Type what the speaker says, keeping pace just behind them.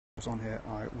was on here,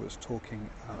 I was talking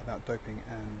about doping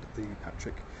and the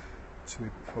Patrick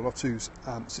Tuipulotu's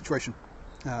situation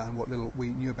and what little we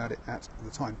knew about it at the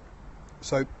time.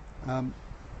 So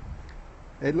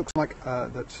it looks like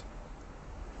that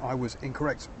I was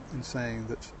incorrect in saying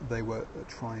that they were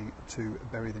trying to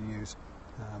bury the news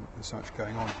with so much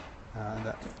going on, and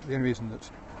that the only reason that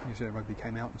New Zealand Rugby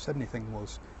came out and said anything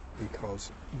was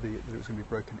because that it was going to be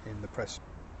broken in the press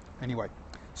anyway.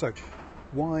 So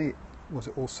why was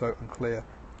it also unclear,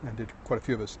 and did quite a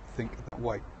few of us think that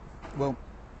way? Well,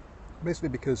 basically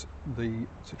because the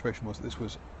situation was that this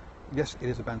was, yes, it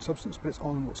is a banned substance, but it's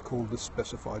on what's called the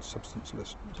specified substance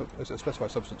list. So it's a specified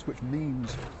substance, which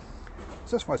means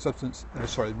specified substance,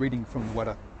 reading from the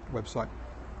Wada website,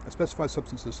 a specified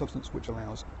substance is a substance which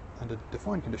allows, under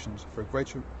defined conditions, for a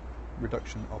greater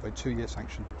reduction of a 2-year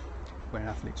sanction when an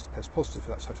athlete tests positive for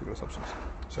that particular substance.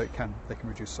 So they can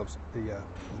reduce the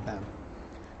ban.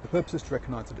 The purpose is to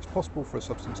recognise that it's possible for a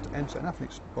substance to enter an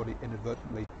athlete's body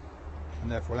inadvertently,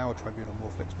 and therefore allow a tribunal more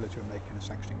flexibility in making a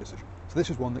sanctioning decision. So this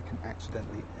is one that can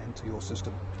accidentally enter your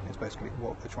system, is basically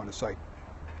what they're trying to say.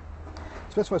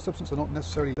 Specified substances are not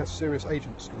necessarily less serious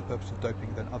agents for the purpose of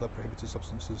doping than other prohibited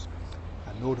substances,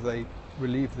 and nor do they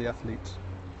relieve the athlete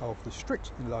of the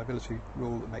strict liability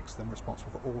rule that makes them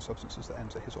responsible for all substances that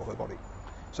enter his or her body.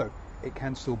 So it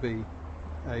can still be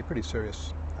a pretty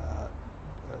serious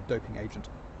doping agent,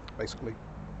 basically,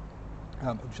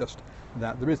 just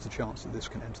that there is the chance that this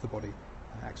can enter the body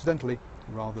accidentally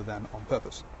rather than on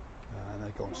purpose. And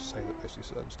they go on to say that basically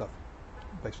certain stuff,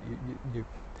 basically you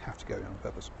have to go in on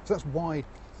purpose. So that's why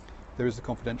there is the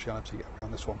confidentiality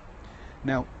around this one.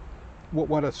 Now,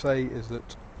 what I say is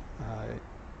that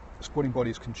sporting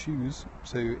bodies can choose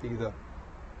to either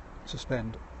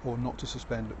suspend or not to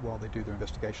suspend while they do their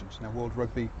investigations. Now, World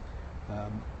Rugby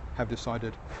have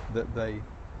decided that they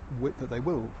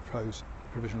will propose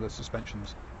provisional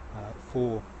suspensions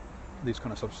for these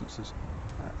kind of substances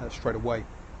straight away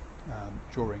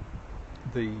during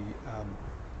the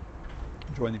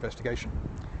investigation.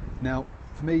 Now,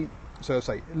 for me, so I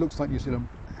say, it looks like New Zealand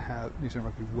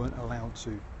Rugby weren't allowed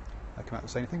to come out and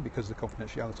say anything because of the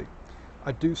confidentiality.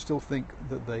 I do still think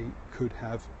that they could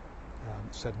have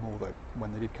said more, though,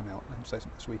 when they did come out and say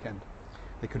something this weekend.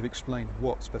 They could have explained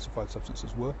what specified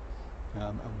substances were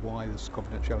and why there's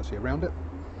confidentiality around it.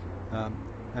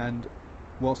 And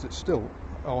whilst it's still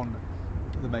on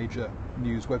the major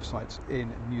news websites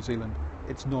in New Zealand,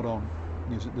 it's not on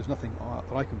there's nothing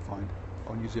that I can find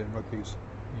on New Zealand Rugby's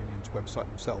union's website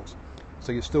themselves.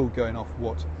 So you're still going off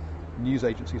what news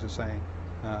agencies are saying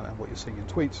and what you're seeing in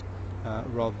tweets,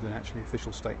 rather than actually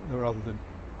rather than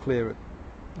clearer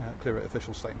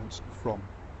official statements from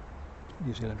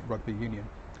New Zealand Rugby Union.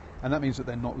 And that means that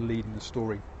they're not leading the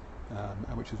story,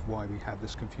 and which is why we have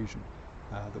this confusion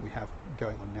that we have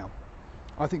going on now.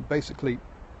 I think basically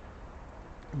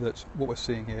that what we're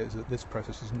seeing here is that this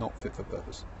process is not fit for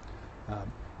purpose.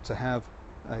 To have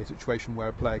a situation where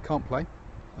a player can't play,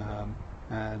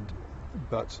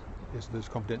 but there's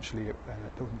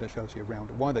confidentiality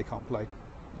around why they can't play,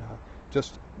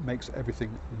 just makes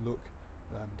everything look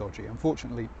dodgy.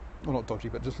 Unfortunately, well, not dodgy,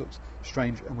 but just looks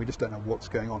strange, and we just don't know what's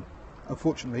going on.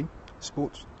 Unfortunately,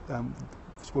 sporting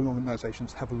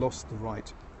organisations have lost the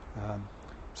right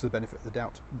to the benefit of the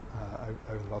doubt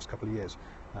over the last couple of years.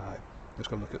 Just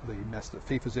got to look at the mess that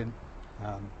FIFA's in,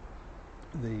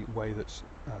 the way that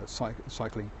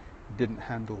cycling didn't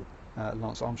handle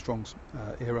Lance Armstrong's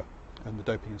era and the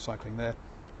doping in cycling there,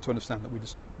 to understand that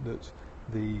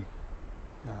the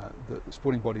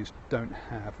sporting bodies don't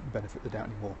have the benefit of the doubt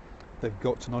anymore. They've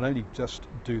got to not only just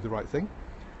do the right thing,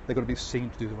 they've got to be seen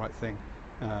to do the right thing,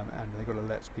 and they've got to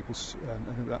let people,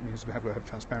 and that means we have to have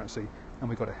transparency, and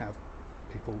we've got to have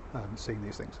people seeing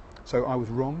these things. So I was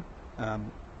wrong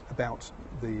about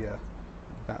the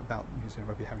about New Zealand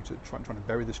Rugby having to trying to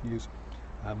bury this news,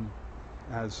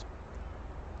 as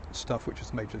Suff, which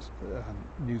is the major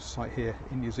news site here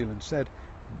in New Zealand, said.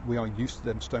 We are used to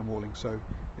them stonewalling, so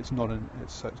it's not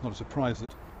a surprise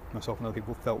that myself and other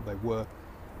people felt they were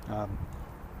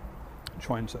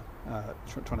trying to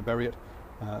bury it.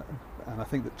 And I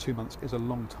think that 2 months is a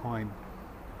long time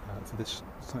for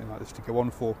something like this to go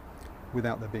on for,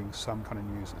 without there being some kind of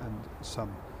news and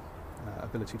some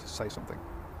ability to say something.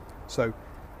 So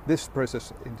this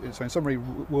process, so in summary,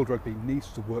 World Rugby needs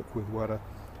to work with Wada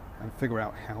and figure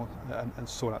out how and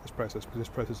sort out this process, because this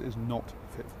process is not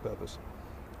fit for purpose.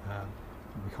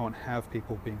 We can't have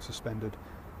people being suspended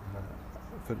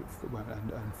and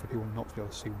for people not to be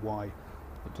able to see why.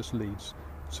 It just leads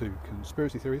to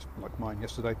conspiracy theories like mine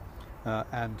yesterday,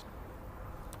 and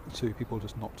to people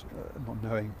just not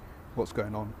knowing what's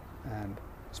going on, and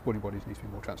sporting bodies need to be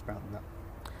more transparent than that.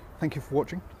 Thank you for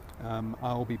watching. And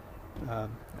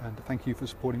thank you for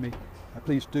supporting me.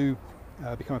 Please do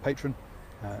become a patron.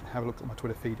 Have a look at my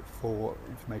Twitter feed for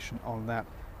information on that,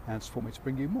 and support me to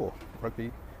bring you more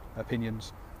rugby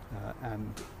opinions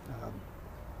and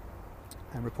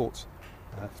reports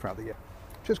throughout the year.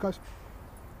 Cheers, guys.